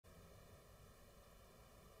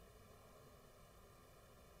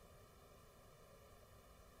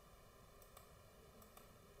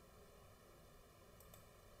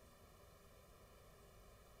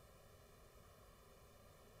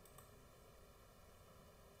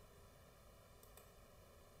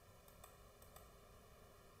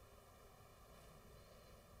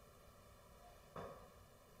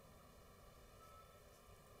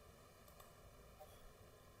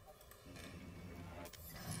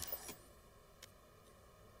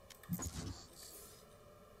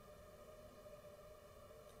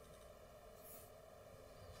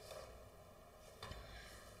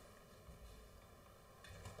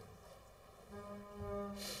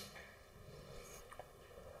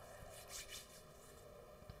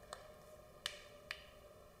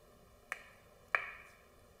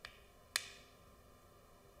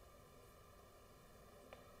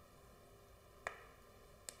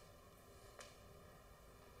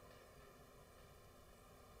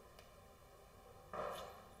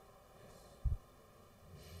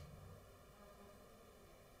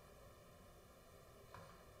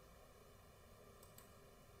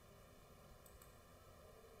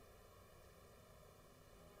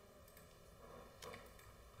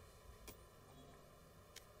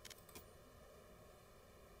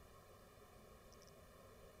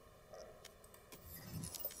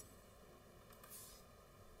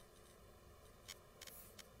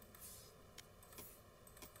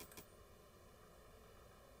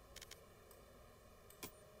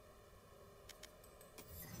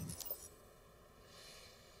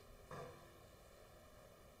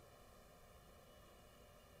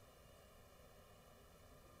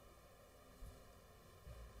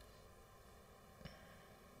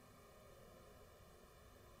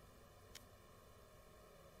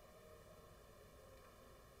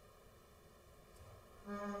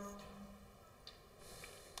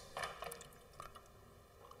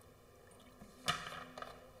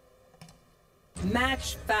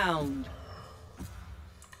Match found.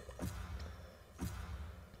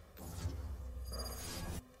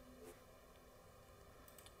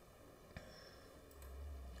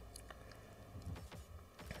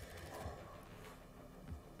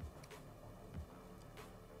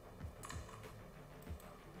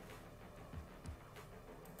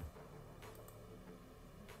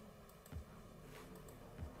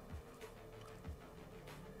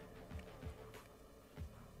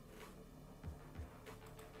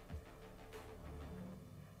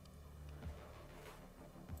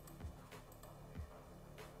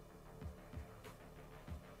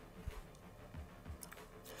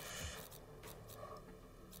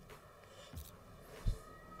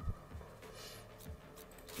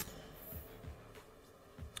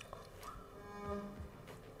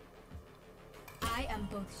 I am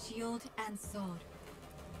both shield and sword.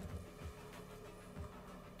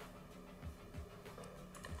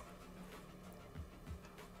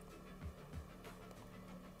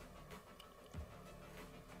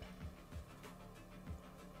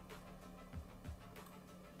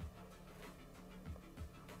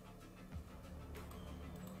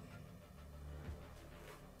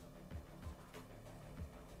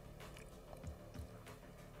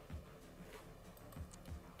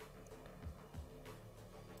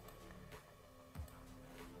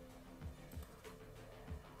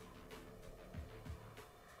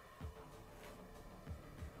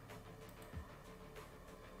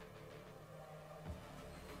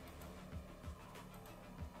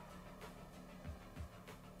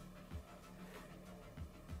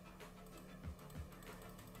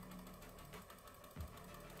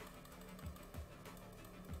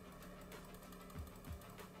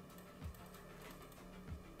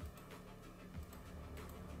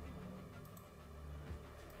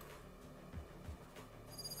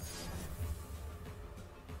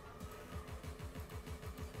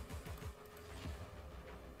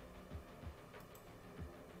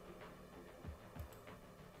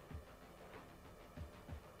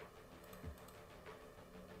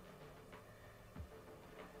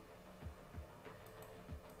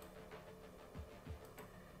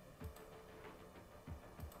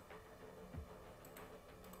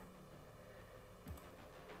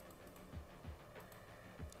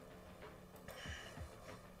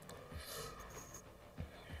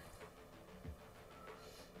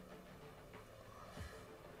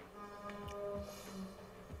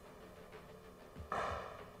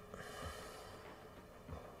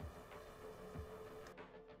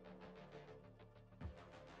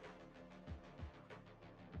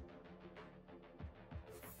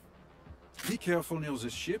 Be careful near the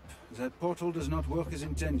ship. That portal does not work as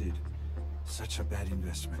intended. Such a bad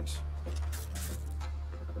investment.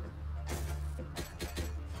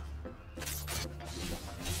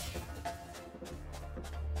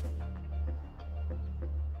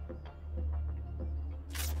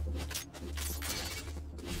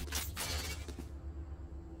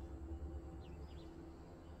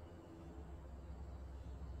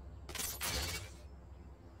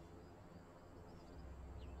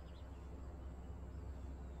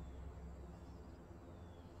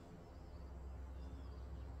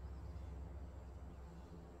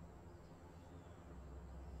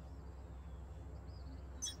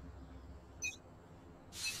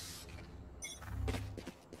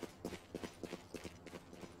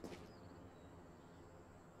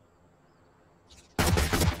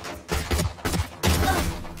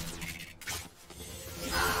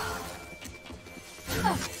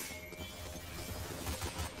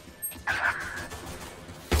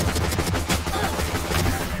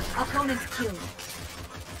 Opponent killed.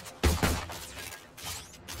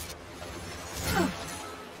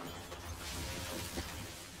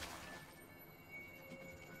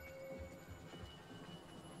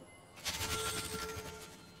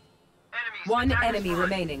 One enemy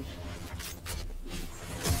remaining.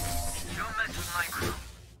 Don't mess with my crew.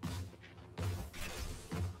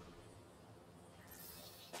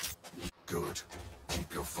 Good.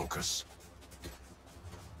 Keep your focus.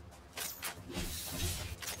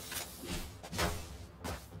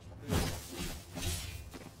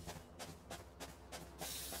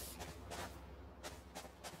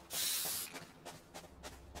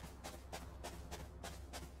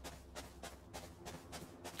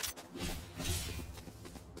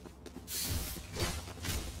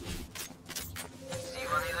 See you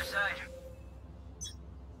on the other side.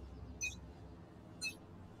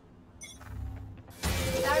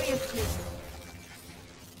 Barrier clear.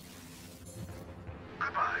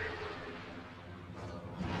 Goodbye.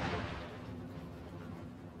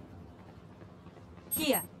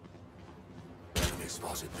 Here. Enemy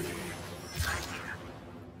spotted B.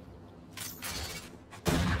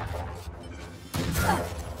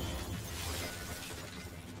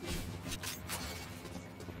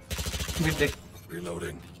 Mid deck.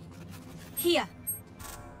 Reloading. Here.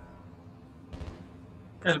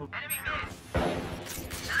 Elbow. Enemy mid.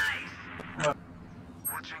 Nice.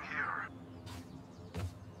 Watching here.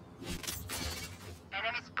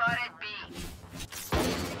 Enemy spotted B.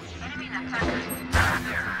 Enemy in attack.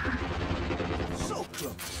 So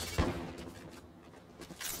close.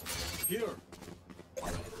 Here.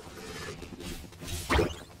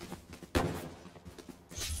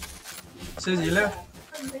 Says he left.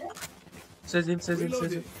 Says him.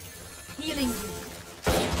 Reloading. Healing you.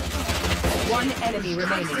 One enemy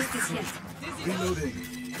remaining. This is yet. Reloading.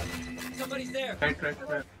 Somebody's there. Right.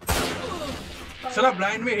 साला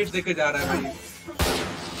blind में hit देके जा रहा है भाई.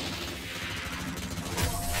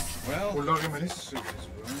 Well, Bulldog है मेरे. this suit is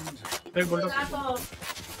ruined. Take bulldog.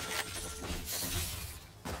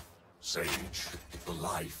 Sage, the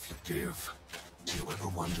life you give. Do you ever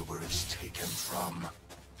wonder where it's taken from?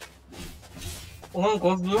 Oman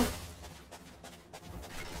ghost blue.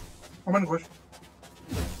 Oman ghost.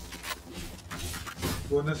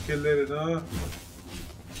 Bonus खेल ले रहे ना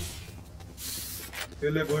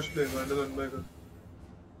खेले घोष ले मैंने रन बाय कर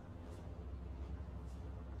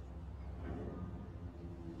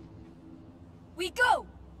We go.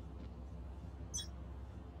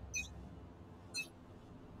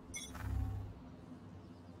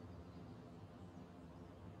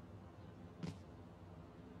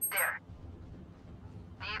 There.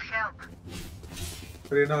 Need help.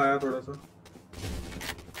 Raina आया थोड़ा सा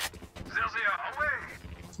Zilzia, away.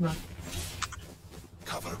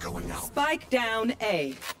 Cover going out. Spike down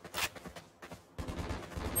A.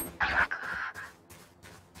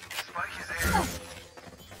 Spike is there.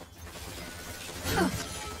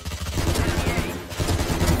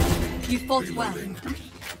 You fought well. Reloading.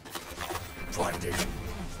 Blinding.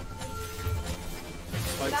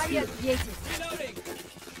 Barrier created. Reloading.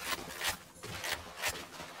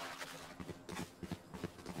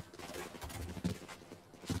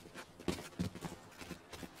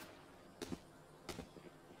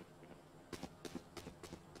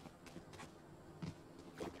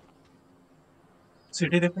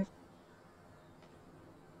 City देखो.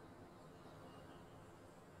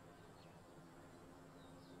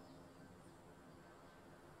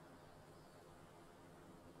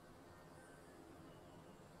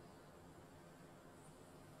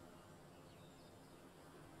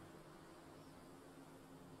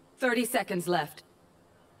 Thirty seconds left.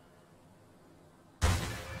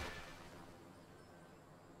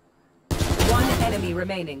 One enemy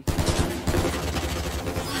remaining.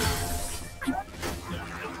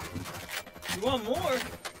 You want more?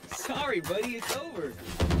 Sorry, buddy, it's over.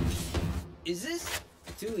 Is this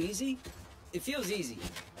too easy? It feels easy.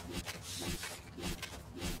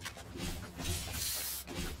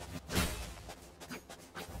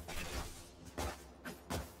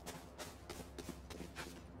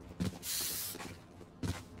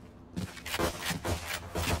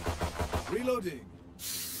 Reloading.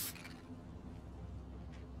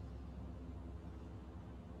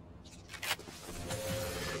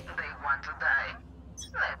 They want to die.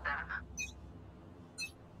 Let them.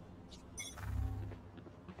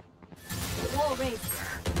 Wall raised.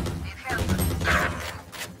 Need help.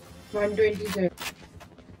 127.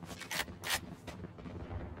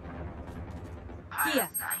 Here.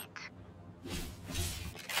 Parasite.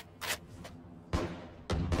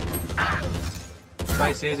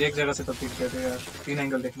 भाई says एक जगह से तो pick कर रहे यार. 3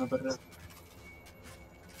 angle देखना पड़ रहा है.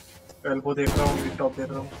 एल्बो देख रहा हूँ, मिड टॉप देख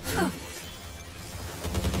रहा हूँ.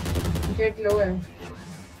 Jet low है.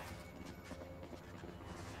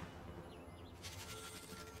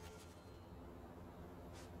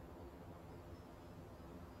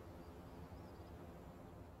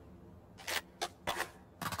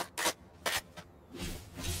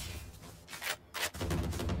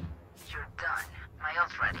 You're done. My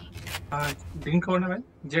ult's ready. हाँ, ड्रिंक कौन है भाई?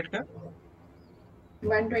 जेट का?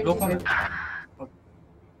 127.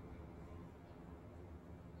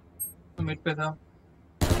 तो मिड पे था.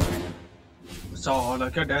 साला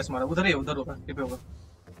क्या डैश मारा. उधर ही उधर होगा. टिप पे होगा.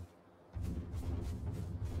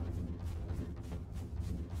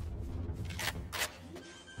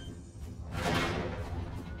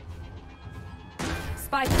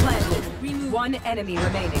 Spike planted. One enemy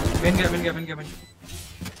remaining. बन गया.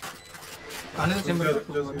 आने से सिंबल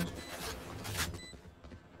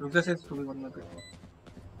रुक जा से 2v1 में पे.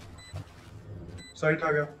 साइट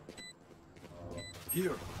आ गया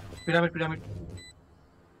Here. Pyramid.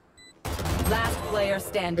 Last player A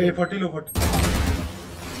standing. 40 low 40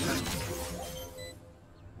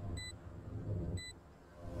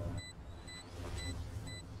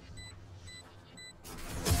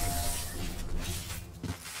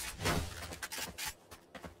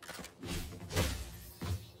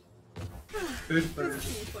 Stage पर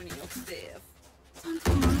Symphony of Death. I'm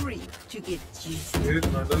free to get juicy. stage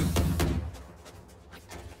bundle.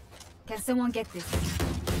 Can someone get this?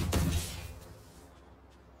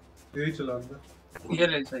 यही चला दे. ये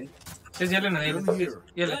ले सही सेज ये ले ना Gun here.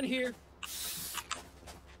 ये ले Gun here.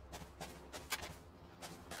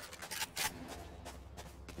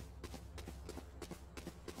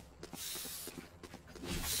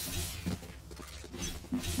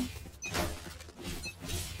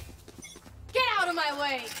 Get out of my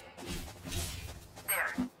way!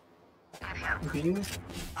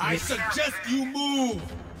 I suggest you move.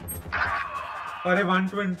 अरे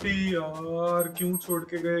 120 यार क्यों छोड़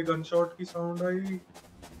के गए? गन शॉट की साउंड आई.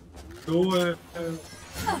 दो है.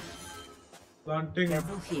 प्लांटिंग.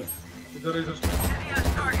 इधर है just.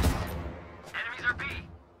 Enemies are B.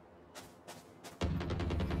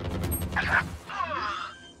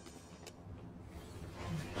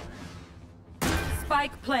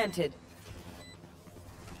 Spike planted.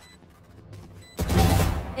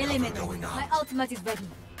 Eliminate. My ultimate is ready.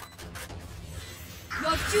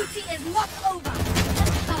 Your duty is not over.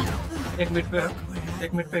 एक मिनट पे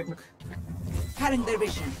एक मिनट पे Cutting their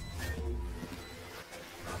vision.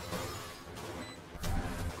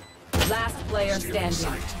 Last player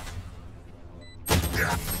standing.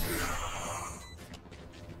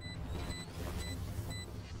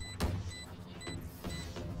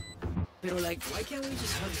 Pero like, why can't we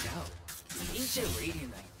just hug it out? Ancient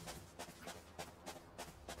Radiant Knight.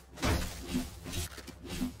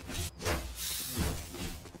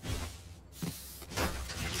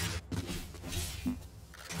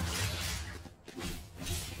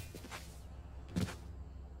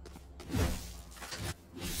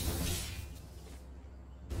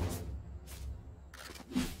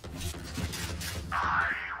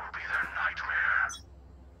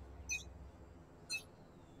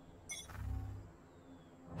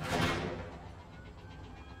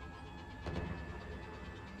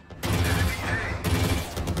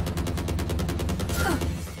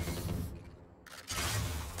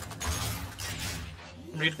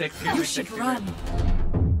 Mid देख के You mid should देख run.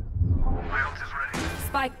 My ult is ready.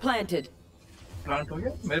 Spike planted. Plant हो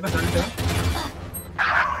गया मेरे पास alt है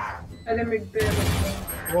अरे mid पे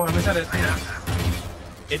वो हमेशा रहती है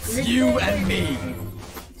It's you and me.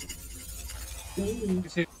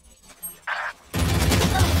 किसी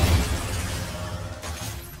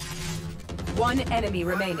One enemy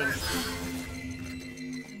remaining.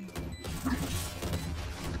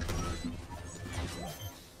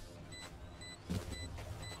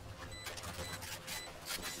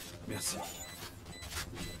 Merci.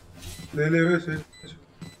 ले ले वैसे.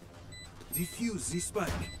 Defuse the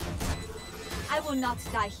spike. I will not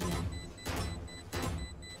die here.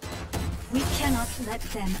 We cannot let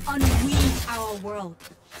them unweave our world.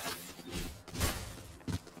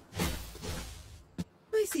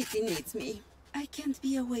 My city needs me. I can't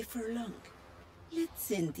be away for long. Let's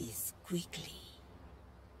end this quickly.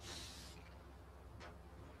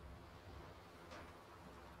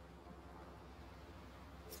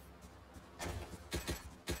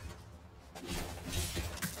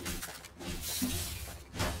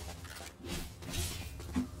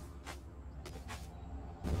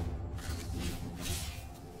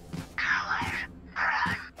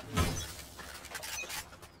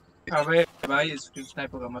 अबे भाई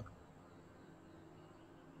sniper का मत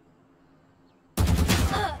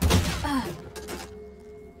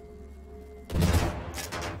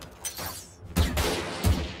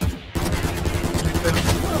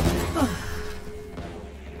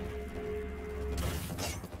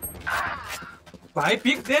भाई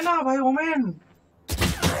pick देना भाई women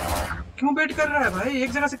क्यों wait कर रहा है भाई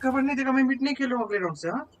एक जगह से कवर नहीं देगा मैं मिड नहीं खेलूंगा अगले राउंड से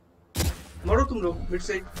हाँ मरो तुम लोग मिड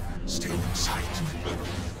से Stay in sight.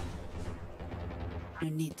 No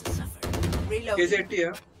need to suffer. Reload. KJ 80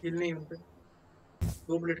 है हिल नहीं उन पे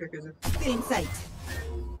दो बुलेट है KJ Still in sight.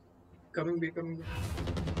 Coming भी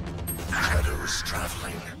Shadows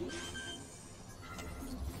traveling.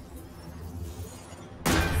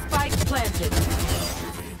 Spike planted.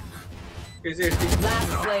 KJ 80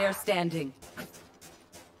 Last player standing.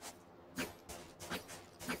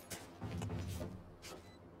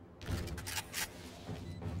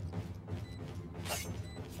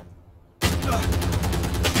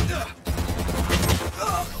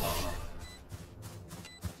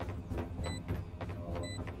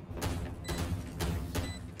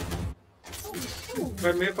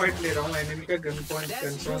 मैं फाइट ले रहा हूँ एनिमी का गन पॉइंट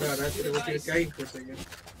गन साउंड आ रहा है तेरे को फिर क्या इनको चाहिए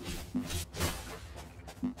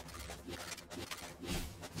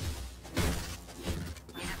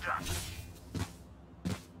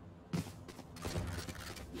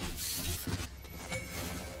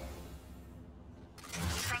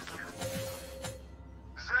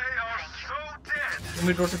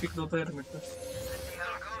मिड रोड से पिक दो तो यार मिड पे।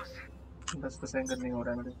 बस एंगर नहीं हो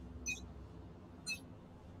रहा है मेरे।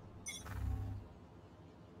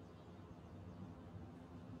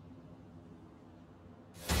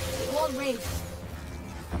 Wall raised.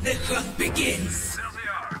 The hunt begins.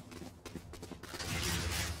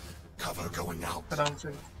 Cover going out. आराम से।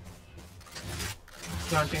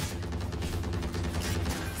 Planting.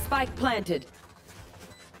 Spike planted.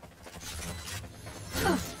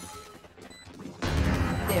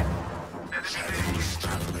 There. Shadows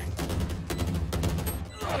traveling.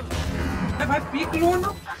 अरे भाई पीक लो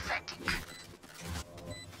ना।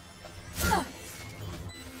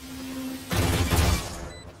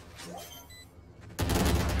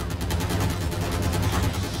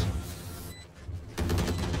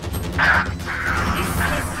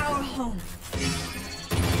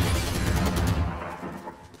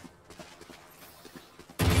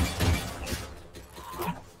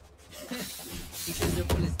 Because your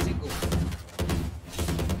bullets tickle.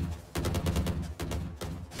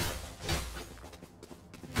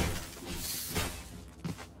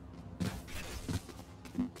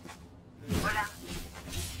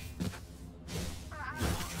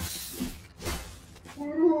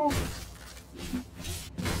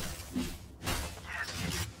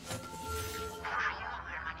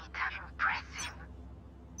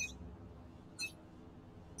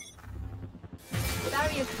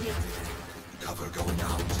 Barrier created. Cover going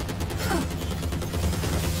out.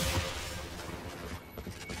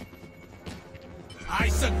 I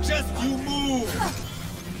suggest you move.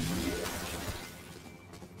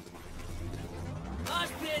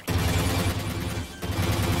 Mosh pit.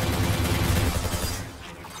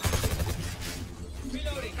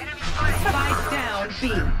 Reloading. Spike down B.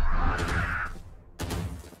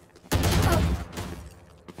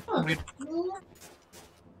 Mid.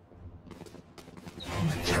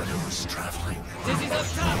 Shadows traveling. Dizzy's up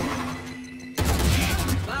top.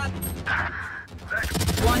 Bot.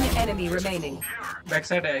 One enemy remaining. Back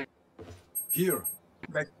side है। Here.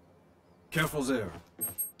 Back. Careful there.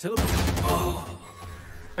 Teleport.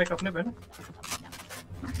 Back अपने पे ना।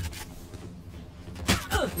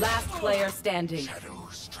 Last player standing.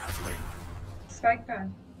 Shadows traveling. Spike fan.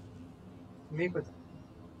 नहीं पता।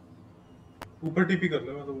 ऊपर TP कर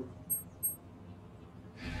ले मैं तो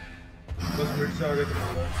बस मिड से आगे तो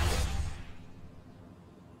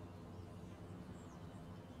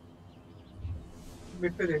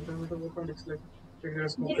मिड पे देख रहा हूँ तो वो कौन डिस्लाइक।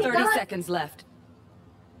 30 seconds left.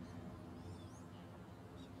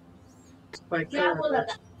 Spike क्या बोला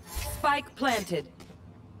था? Spike planted.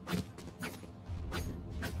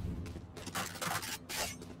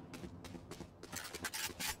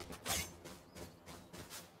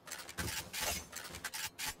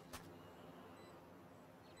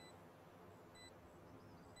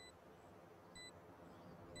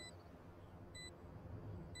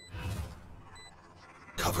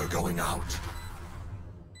 Cover going out.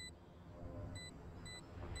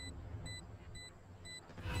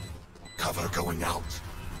 Cover going out.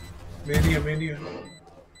 Mania.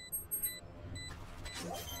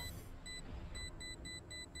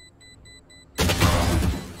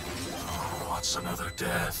 What's another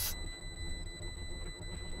death?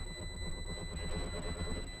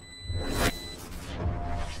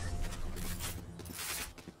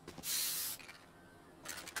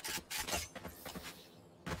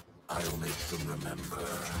 I'll make them remember.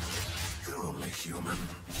 They're only human.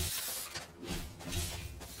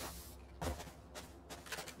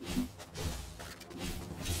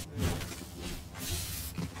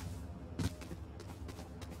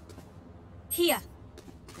 Here.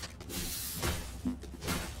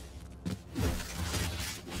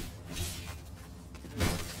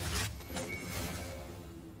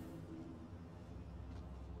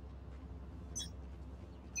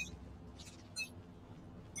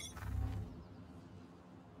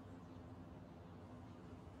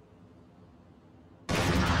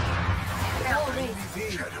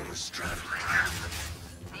 Shadows traveling.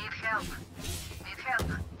 Need help. Need help.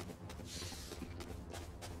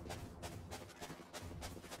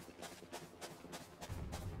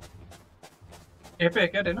 ए पे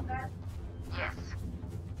क्या देना? Yes.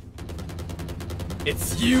 It's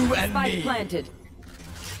you and Spike me. planted.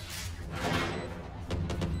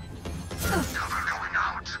 Cover going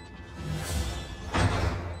out.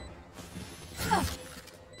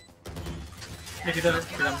 ये किधर है?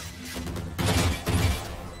 किधर?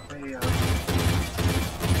 अरे यार।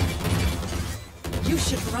 You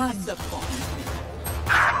should run the bomb.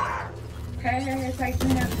 Hey, fight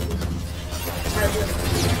me now.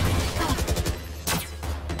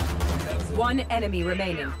 One enemy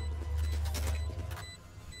remaining.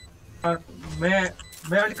 मैं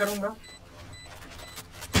मैं अल्ट करूँगा.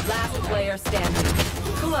 Last player standing.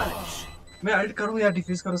 Clutch. मैं अल्ट करूँ या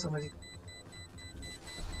डिफ्यूज करूँ समझ.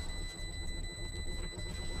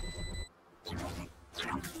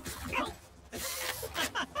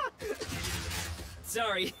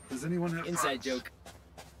 Sorry. Does anyone have inside joke?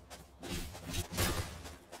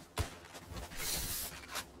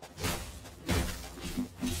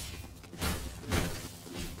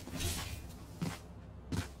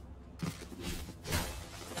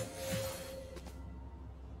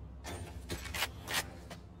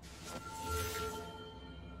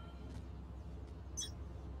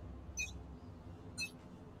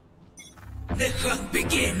 The hunt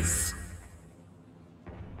begins.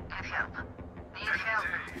 Need help. Need help.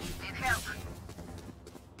 Need help.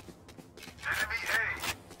 Enemy A.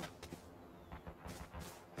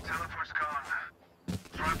 Teleport's gone.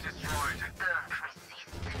 Drop destroyed. Don't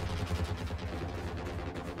resist.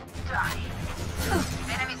 Die.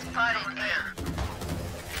 Enemy spotted A.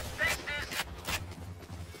 Face this.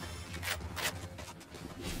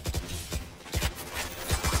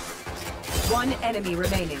 One enemy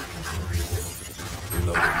remaining.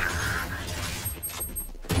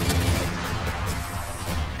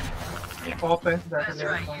 Pop है. That's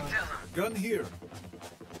right, you tell him. Gun here.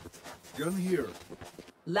 Gun here.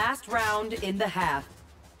 Last round in the half.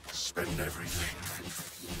 Spend everything.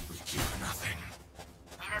 We keep nothing.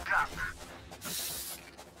 Need a drop.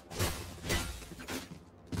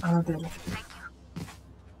 हाँ दे लो. Thank you.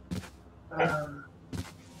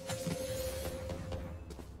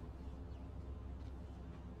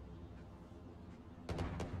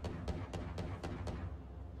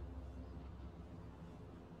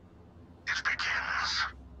 It begins.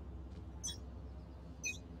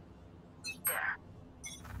 There.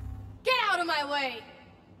 Get out of my way!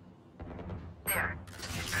 There.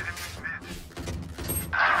 Enemies mid.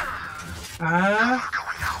 हाँ.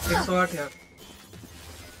 108 यार.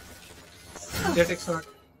 Jet 108.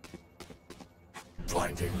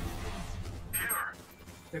 Blinding. Here.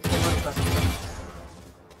 108 का.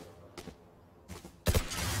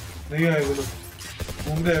 नहीं आए वो लोग.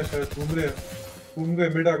 घूम रहे हैं शायद. घूम रहे हैं. घूम गए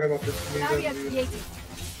मिड आ गए वापस. नहीं Barrier गए. created.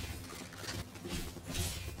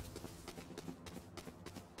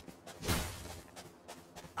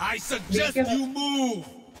 I suggest you move.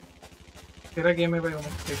 तेरा गेम है भाई वो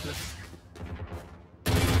देख ले.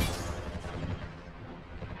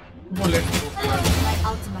 वो let go. My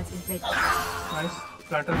ultimate is ready. Nice.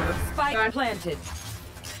 Planter मिला. Spike planted.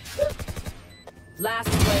 Last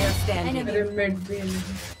player standing. Enemy. अरे मिड भी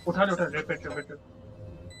उठा ले.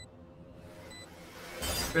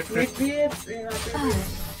 Repeat. मिड भी है यहाँ पे भी है.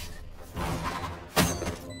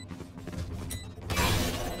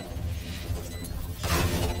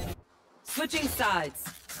 Switching sides.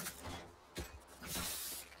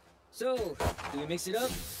 So, do we mix it up?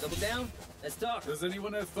 Double down? Let's talk. Does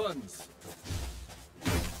anyone have funds?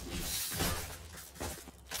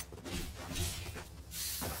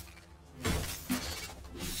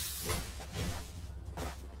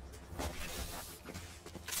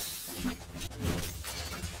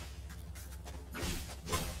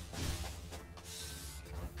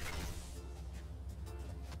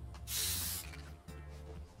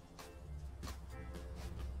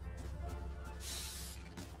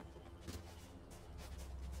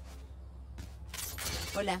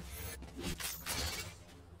 Hola.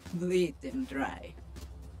 Bleed them dry.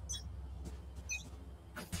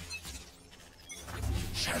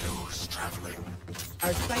 Shadows traveling.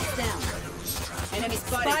 Our spike's down. Enemy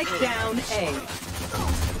spotted. Spike down A.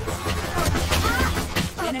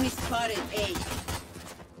 Enemy spotted A.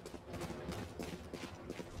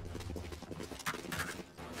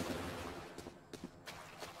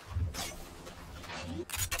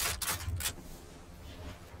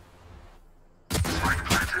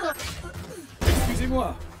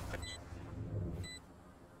 Excusez-moi.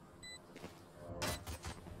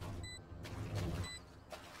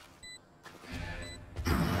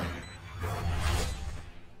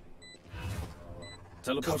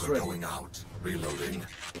 Teleport's Cover ready. going out. Reloading.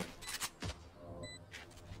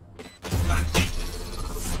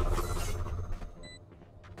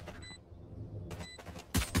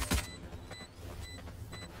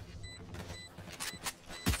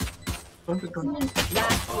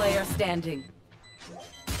 Last player standing.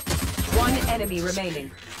 One enemy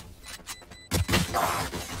remaining.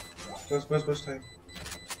 बस time.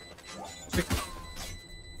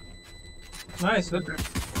 Nice. Good.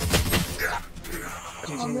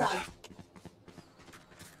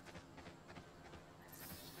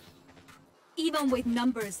 Even with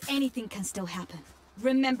numbers, anything can still happen.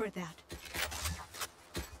 Remember that.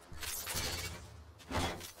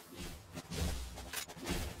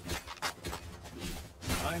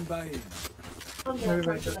 I'm buying.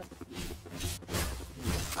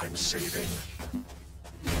 I'm saving.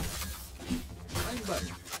 I'm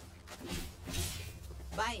buying.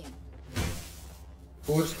 Buying.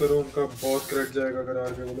 Force करो उनका बहुत crack जाएगा अगर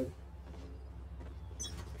आगे बोले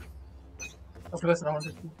plus round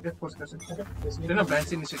एक force कर सकते हैं लेना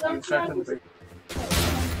ब्रांच इनिशिएटिव स्टार्ट करने पे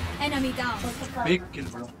Enemy down. Big kill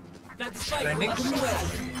bro Got the spike. Landing. Open the way.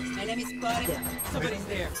 Enemy spotted. Somebody's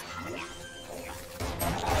there.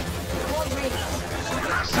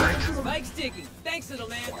 Spike's ticking. Thanks, little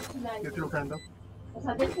man. you two friend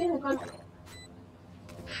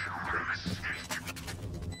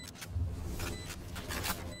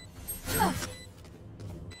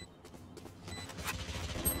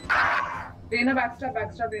Reyna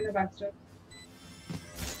backstab, Reyna backstab.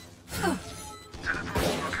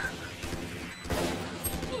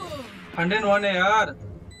 Hundred one है यार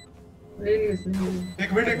ले ली उसने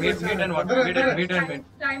एक minute meet and one meet and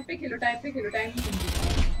time पे खेलो time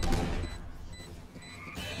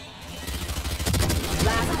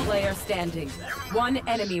Last player standing. One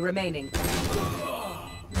enemy remaining.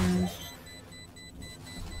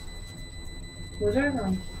 हो जाएगा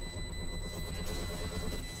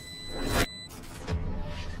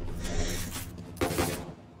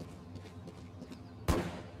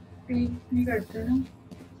नहीं करते ना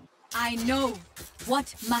I know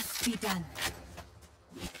what must be done.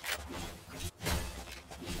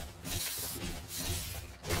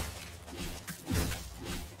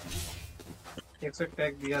 एक से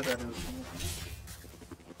टैग दिया था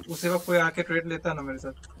उसने उसे वक्त कोई आके ट्रेड लेता ना मेरे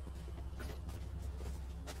साथ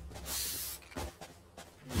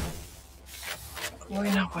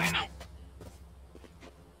कोई ना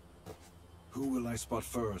Who will I spot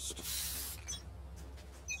first?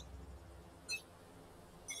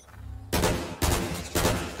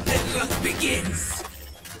 Luck begins.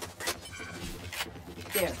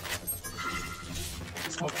 There.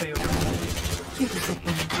 Smoke पे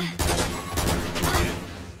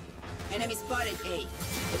Enemy spotted A.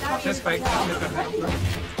 आपने स्पाइक करने करना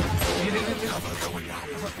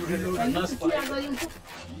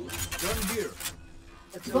Gun here.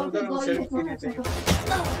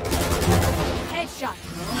 Headshot.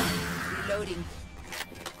 Reloading.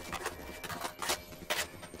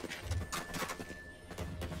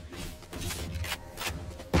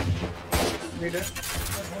 Meet है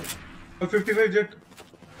 55 jet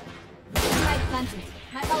Spike planted.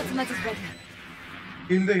 My ultimate is ready.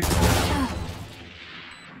 In they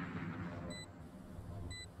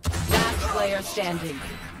Last player standing.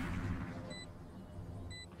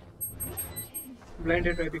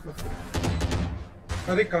 Blinded traffic में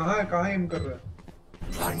अरे कहाँ M कर रहा है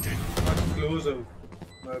Blinded. क्लोज है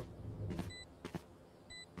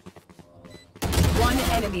One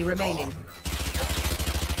enemy remaining.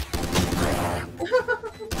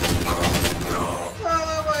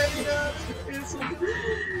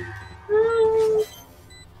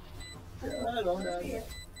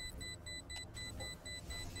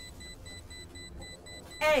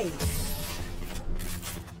 A.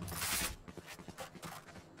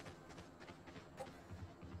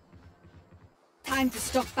 Time to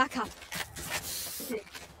stock back up.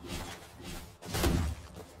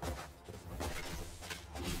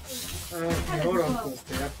 और on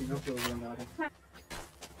करते हैं तीनों क्लोज बना रहे हैं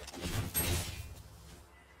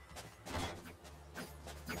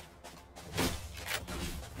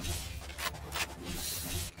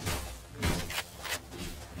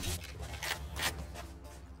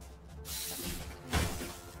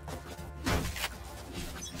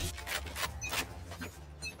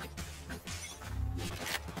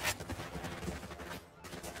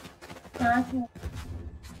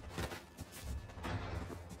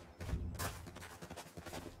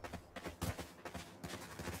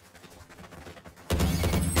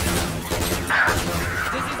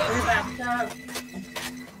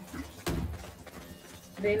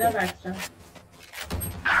Reyna backstab.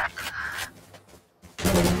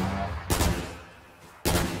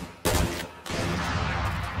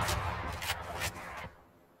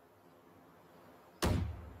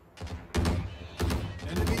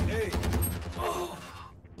 Enemy A.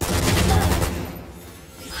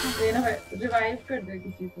 Reyna revive कर दे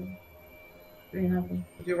किसी को Reyna को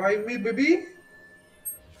रिवाइव मी बेबी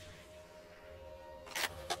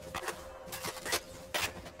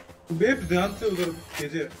बेब ध्यान से उधर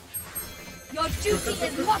भेजे Your duty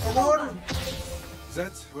is not over.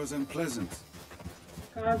 That was unpleasant.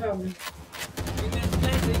 कहाँ जाओगे Wingman's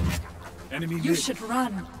planting. Enemy You mid. should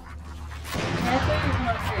run. मैं तो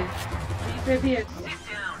यहाँ से पे भी है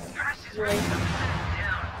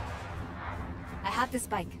I have the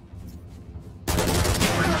spike.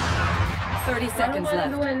 30 seconds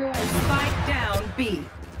left. Hello. Spike down B.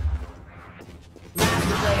 Last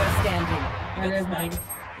player standing. अरे भाई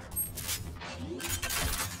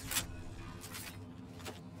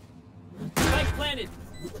Spike planted.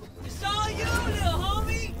 It's all you, little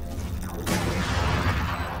homie.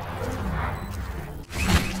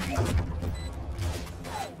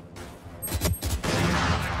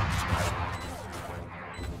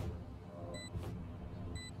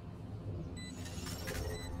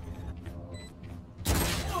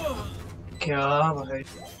 क्या भाई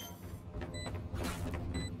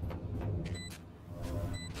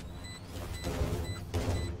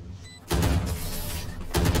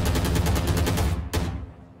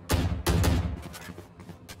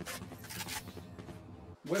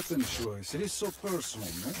Weapon choice, it is so personal,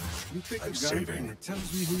 no? You pick a I'm gun saving. and it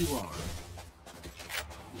tells me who you are.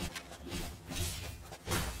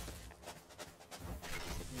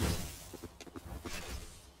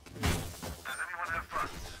 Does anyone have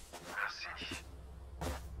funds? Merci.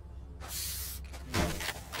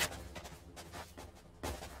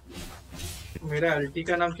 मेरा अल्टी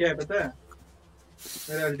का नाम क्या है पता है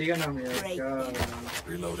मेरा अल्टी का नाम है क्या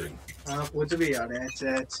Reloading. हाँ कुछ भी यार है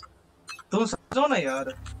एच तुम समझो ना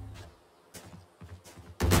यार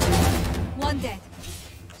One dead.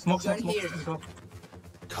 Smoke Right here. Smoke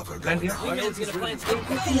Cover Land going here. out. Wingman's gonna plant stick.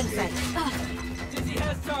 Feeling set. Dizzy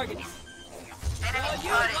has targets. Enemy All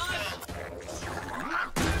you, spotted. boss.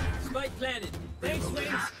 Spike planted. Thanks,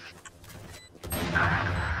 Wings.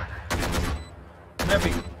 मैं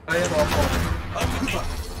भी fire of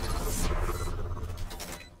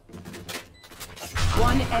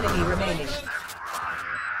One enemy remaining.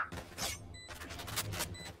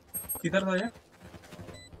 किधर था ये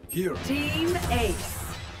Here. Team Ace.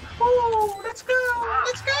 Let's go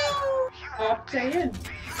of चाहिए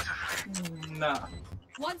ना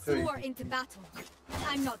Once more into battle.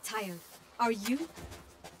 I'm not tired. Are you?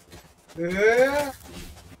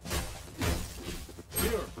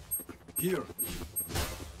 Here.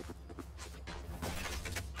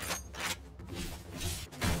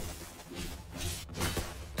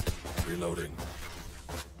 Reloading.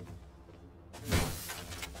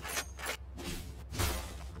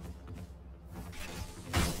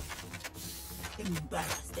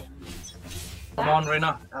 Come on Raina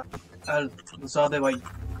L घुसा दे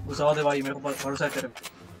भाई मेरे को भरोसा है तेरे पे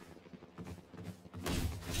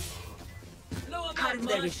No, I'm Cutting not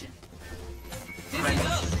their much. vision. Dizzy's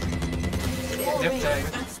up. Left जाएगा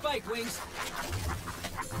That's Spike, Wings.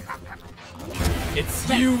 It's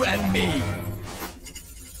you and me.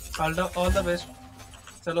 All the best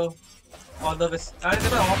चलो ऑल द बेस्ट अरे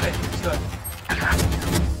तेरा ऑफ है श्योर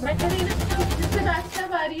मैं करी ना जिससे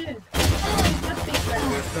बैकस्टैब आ रही है मत पिक कर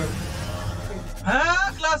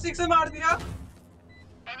हाँ क्लासिक से मार दिया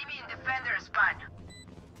Enemy in defender spawn.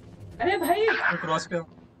 अरे भाई क्रॉस पे हो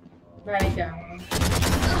भाई क्या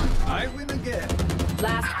I win again.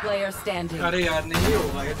 Last player standing. अरे यार नहीं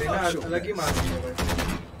होगा ये देना अलग ही मार दिया भाई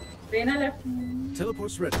Raina left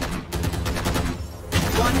Teleport's ready.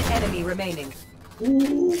 One enemy remaining.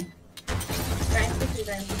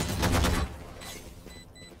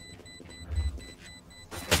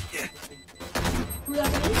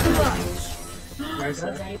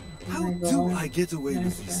 How do I get away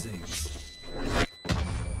with these things?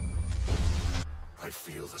 I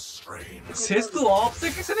feel the strain. Says तू ऑफ से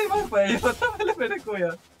किसे नहीं मार पाया ये बता पहले मेरे को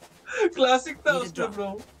यार क्लासिक था उस पे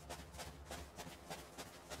bro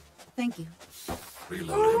Thank you.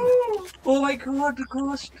 Reloading. Oh my god,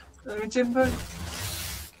 Ghost! Chamber.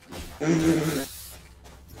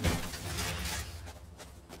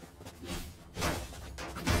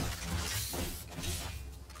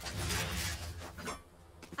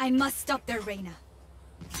 I must stop their Reina.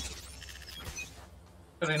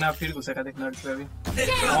 Raina फिर घुसेगा देखना लड़ पे अभी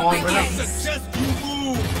Suggest you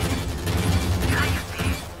move.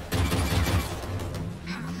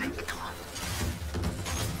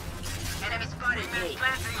 Enemy spotted.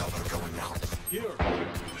 Planting. Cover going out. Here.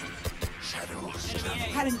 Shadows.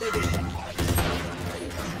 Cutting their vision.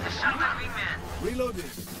 The shotgun wingman.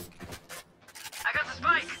 Reloading. I got the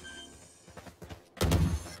spike.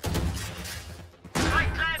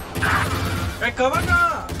 Spike plant. Hey, cover ना,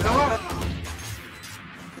 cover.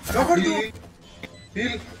 Cover तू.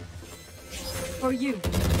 Heal. For you.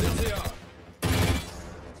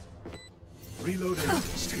 Reloading.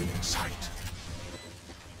 Still in sight.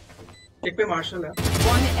 एक पे martial है.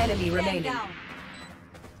 One enemy Stand remaining. down.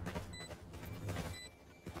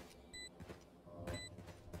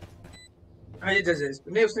 हाँ ये जज है.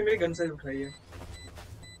 नहीं उसने मेरी गन साइज उठाई है.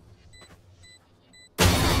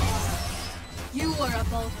 You are a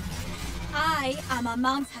boulder. I am a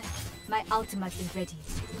mountain. My ultimate is ready.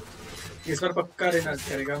 इस बार पक्का रहना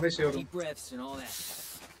करेगा मैं श्योर हूँ। Deep breaths and all that.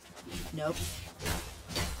 Nope.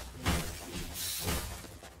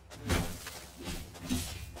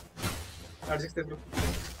 R6 दे दो।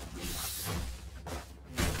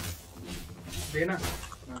 देना।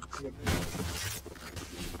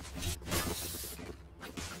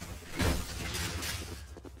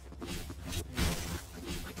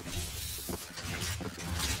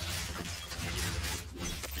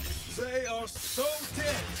 They are so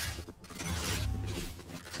dead.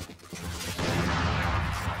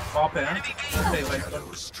 Pop है हाँ? नहीं भाई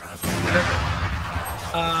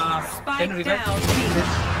Spike down.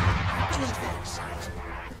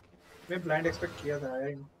 मैं ब्लाइंड एक्सपेक्ट किया था आया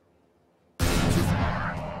ही नहीं।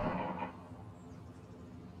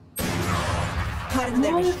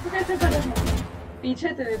 वो इसको कैसे पता था? पीछे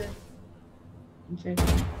तेरे पीछे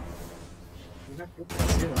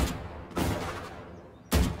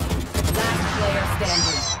Last player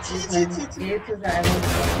standing. ये तो ड्राइवर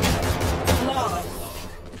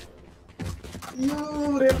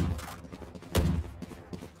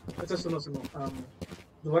अच्छा सुनो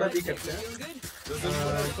दोबारा भी करते हैं।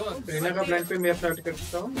 रेना का प्लान पे मैं अपना अटैक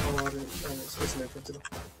करता हूँ और स्पेस लेते हैं। चलो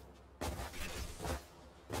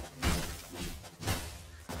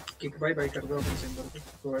किक बाय कर दो अपने चेंबर पे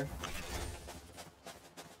तो है।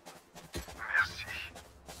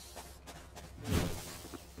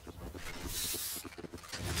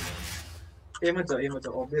 ये मत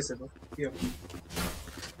जाओ ऑब्वियस है तो here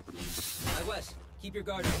My West, keep your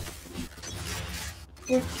guard up.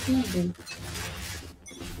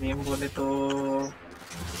 Name बोले तो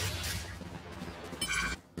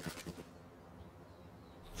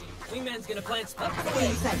Wingman's gonna plant spike.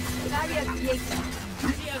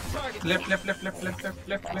 Left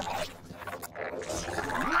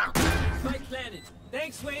Spike planted.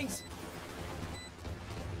 Thanks, Wings.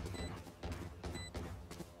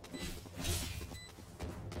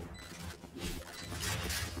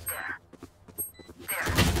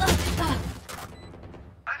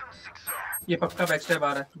 ये पक्का बैकस्टेप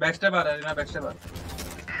आ रहा है ना बैकस्टेप आ रहा है।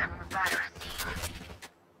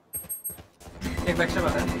 एक बैकस्टेप आ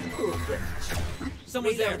रहा है।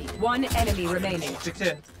 Someone's there. One enemy remaining. पीछे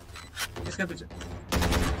इसके पीछे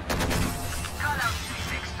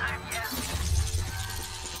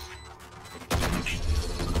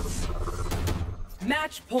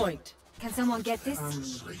Match point. Can someone get this?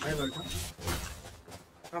 मैं बोलता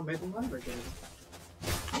हाँ मैं दूंगा बैठे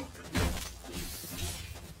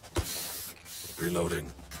Reloading.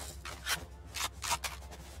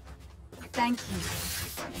 Thank you.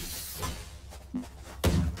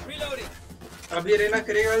 Reloading. अब ये रेना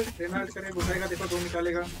करेगा घुसाएगा देखो दो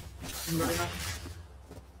निकालेगा रेना।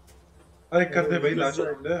 अरे कर दे भाई लास्ट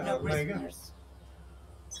राउंड है हारना है क्या?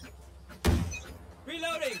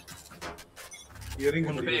 Reloading. इयरिंग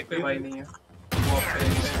उन पे एक पे भाई नहीं है वो आप पे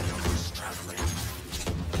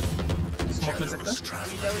स्मोक मिल सकता है।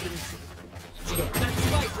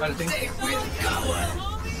 Ulting.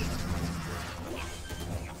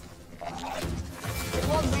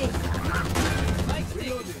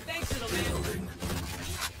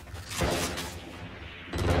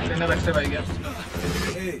 बैकस्टेप आ गया।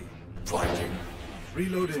 Hey, fighting.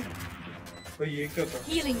 Reloading. तो ये क्या था?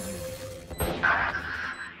 Healing you.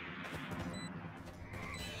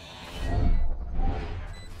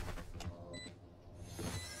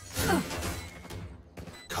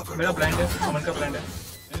 मेरा ब्लाइंड है कमन का ब्लाइंड है।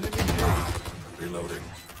 Reloading.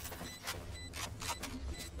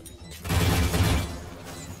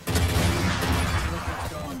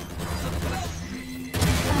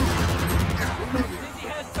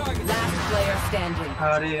 Last player standing.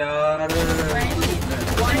 अरे यार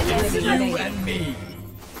One enemy remaining. And me.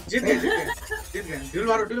 जीत गए ड्यूल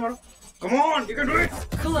मारो come on you can do it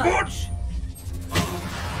Clutch.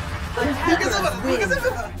 Attackers win.